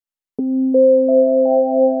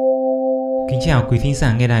Kính chào quý thính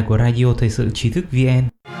giả nghe đài của Radio Thời sự Trí thức VN.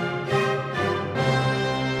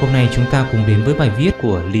 Hôm nay chúng ta cùng đến với bài viết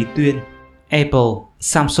của Lý Tuyên. Apple,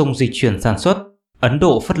 Samsung dịch chuyển sản xuất, Ấn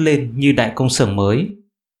Độ phất lên như đại công xưởng mới.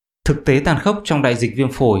 Thực tế tàn khốc trong đại dịch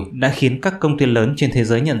viêm phổi đã khiến các công ty lớn trên thế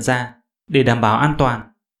giới nhận ra, để đảm bảo an toàn,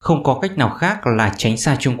 không có cách nào khác là tránh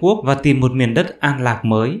xa Trung Quốc và tìm một miền đất an lạc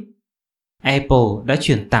mới. Apple đã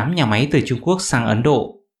chuyển 8 nhà máy từ Trung Quốc sang Ấn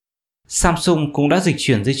Độ. Samsung cũng đã dịch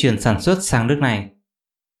chuyển dây chuyền sản xuất sang nước này.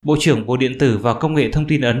 Bộ trưởng Bộ Điện tử và Công nghệ Thông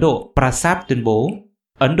tin Ấn Độ Prasad tuyên bố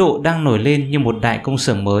Ấn Độ đang nổi lên như một đại công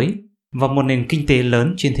xưởng mới và một nền kinh tế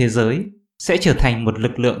lớn trên thế giới sẽ trở thành một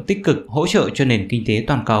lực lượng tích cực hỗ trợ cho nền kinh tế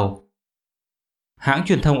toàn cầu. Hãng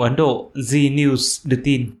truyền thông Ấn Độ Zee News đưa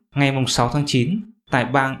tin ngày 6 tháng 9 tại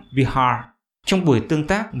bang Bihar, trong buổi tương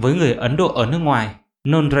tác với người Ấn Độ ở nước ngoài,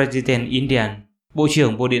 Non-Resident Indian, Bộ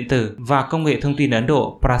trưởng Bộ Điện tử và Công nghệ Thông tin Ấn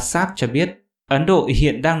Độ Prasad cho biết Ấn Độ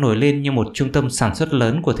hiện đang nổi lên như một trung tâm sản xuất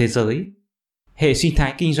lớn của thế giới. Hệ sinh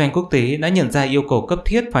thái kinh doanh quốc tế đã nhận ra yêu cầu cấp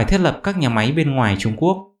thiết phải thiết lập các nhà máy bên ngoài Trung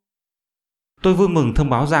Quốc. Tôi vui mừng thông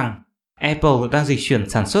báo rằng Apple đang dịch chuyển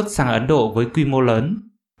sản xuất sang Ấn Độ với quy mô lớn.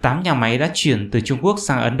 8 nhà máy đã chuyển từ Trung Quốc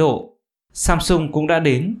sang Ấn Độ. Samsung cũng đã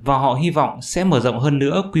đến và họ hy vọng sẽ mở rộng hơn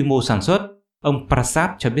nữa quy mô sản xuất, ông Prasad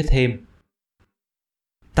cho biết thêm.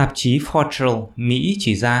 Tạp chí Fortune Mỹ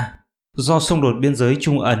chỉ ra, do xung đột biên giới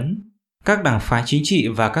Trung Ấn, các đảng phái chính trị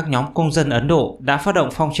và các nhóm công dân Ấn Độ đã phát động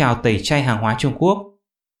phong trào tẩy chay hàng hóa Trung Quốc.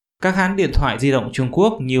 Các hãng điện thoại di động Trung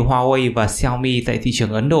Quốc như Huawei và Xiaomi tại thị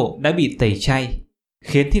trường Ấn Độ đã bị tẩy chay,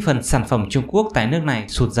 khiến thị phần sản phẩm Trung Quốc tại nước này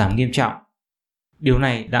sụt giảm nghiêm trọng. Điều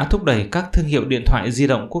này đã thúc đẩy các thương hiệu điện thoại di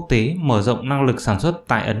động quốc tế mở rộng năng lực sản xuất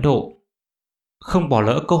tại Ấn Độ. Không bỏ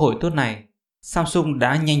lỡ cơ hội tốt này, Samsung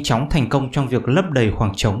đã nhanh chóng thành công trong việc lấp đầy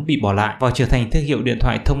khoảng trống bị bỏ lại và trở thành thương hiệu điện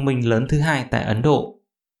thoại thông minh lớn thứ hai tại Ấn Độ.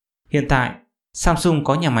 Hiện tại, Samsung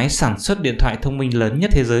có nhà máy sản xuất điện thoại thông minh lớn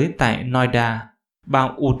nhất thế giới tại Noida,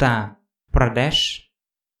 bang Uttar Pradesh.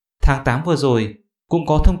 Tháng 8 vừa rồi, cũng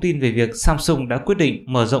có thông tin về việc Samsung đã quyết định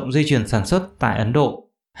mở rộng dây chuyền sản xuất tại Ấn Độ.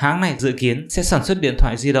 Hãng này dự kiến sẽ sản xuất điện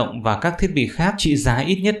thoại di động và các thiết bị khác trị giá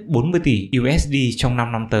ít nhất 40 tỷ USD trong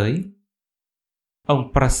 5 năm tới.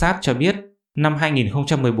 Ông Prasad cho biết, năm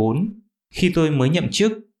 2014, khi tôi mới nhậm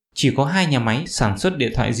chức, chỉ có 2 nhà máy sản xuất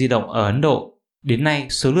điện thoại di động ở Ấn Độ. Đến nay,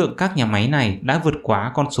 số lượng các nhà máy này đã vượt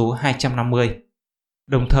quá con số 250.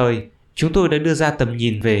 Đồng thời, chúng tôi đã đưa ra tầm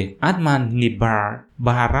nhìn về Atmanirbhar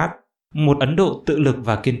Bharat, một Ấn Độ tự lực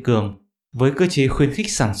và kiên cường, với cơ chế khuyến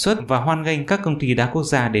khích sản xuất và hoan nghênh các công ty đa quốc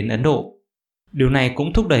gia đến Ấn Độ. Điều này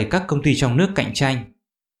cũng thúc đẩy các công ty trong nước cạnh tranh.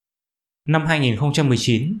 Năm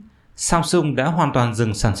 2019, Samsung đã hoàn toàn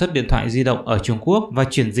dừng sản xuất điện thoại di động ở Trung Quốc và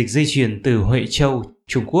chuyển dịch dây chuyền từ Huệ Châu,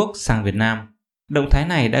 Trung Quốc sang Việt Nam. Động thái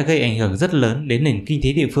này đã gây ảnh hưởng rất lớn đến nền kinh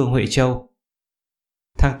tế địa phương Huệ Châu.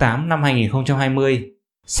 Tháng 8 năm 2020,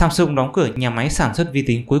 Samsung đóng cửa nhà máy sản xuất vi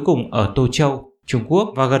tính cuối cùng ở Tô Châu, Trung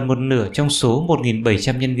Quốc và gần một nửa trong số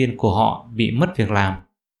 1.700 nhân viên của họ bị mất việc làm.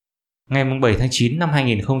 Ngày 7 tháng 9 năm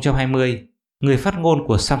 2020, người phát ngôn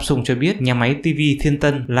của Samsung cho biết nhà máy TV Thiên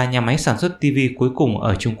Tân là nhà máy sản xuất TV cuối cùng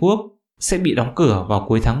ở Trung Quốc sẽ bị đóng cửa vào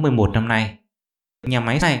cuối tháng 11 năm nay. Nhà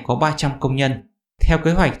máy này có 300 công nhân, theo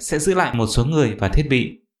kế hoạch sẽ giữ lại một số người và thiết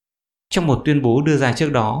bị. Trong một tuyên bố đưa ra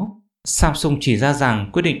trước đó, Samsung chỉ ra rằng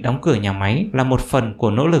quyết định đóng cửa nhà máy là một phần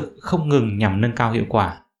của nỗ lực không ngừng nhằm nâng cao hiệu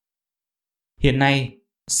quả. Hiện nay,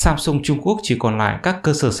 Samsung Trung Quốc chỉ còn lại các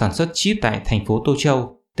cơ sở sản xuất chip tại thành phố Tô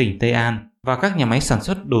Châu, tỉnh Tây An và các nhà máy sản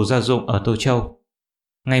xuất đồ gia dụng ở Tô Châu.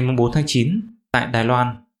 Ngày 4 tháng 9, tại Đài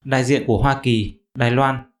Loan, đại diện của Hoa Kỳ, Đài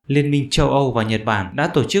Loan, Liên minh châu Âu và Nhật Bản đã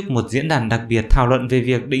tổ chức một diễn đàn đặc biệt thảo luận về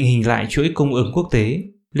việc định hình lại chuỗi cung ứng quốc tế,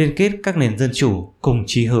 liên kết các nền dân chủ cùng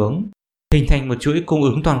chí hướng, hình thành một chuỗi cung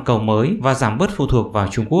ứng toàn cầu mới và giảm bớt phụ thuộc vào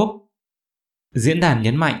Trung Quốc. Diễn đàn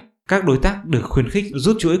nhấn mạnh các đối tác được khuyến khích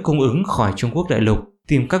rút chuỗi cung ứng khỏi Trung Quốc đại lục,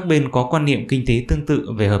 tìm các bên có quan niệm kinh tế tương tự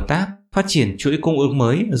về hợp tác, phát triển chuỗi cung ứng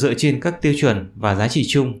mới dựa trên các tiêu chuẩn và giá trị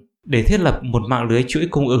chung, để thiết lập một mạng lưới chuỗi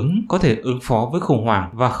cung ứng có thể ứng phó với khủng hoảng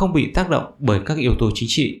và không bị tác động bởi các yếu tố chính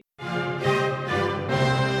trị.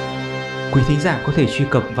 Quý thính giả có thể truy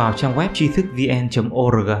cập vào trang web tri thức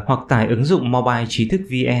vn.org hoặc tải ứng dụng mobile Trí thức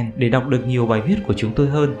VN để đọc được nhiều bài viết của chúng tôi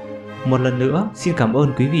hơn. Một lần nữa, xin cảm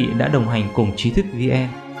ơn quý vị đã đồng hành cùng Trí thức VN.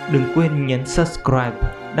 Đừng quên nhấn subscribe,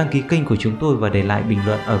 đăng ký kênh của chúng tôi và để lại bình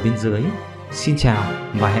luận ở bên dưới. Xin chào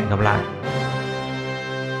và hẹn gặp lại!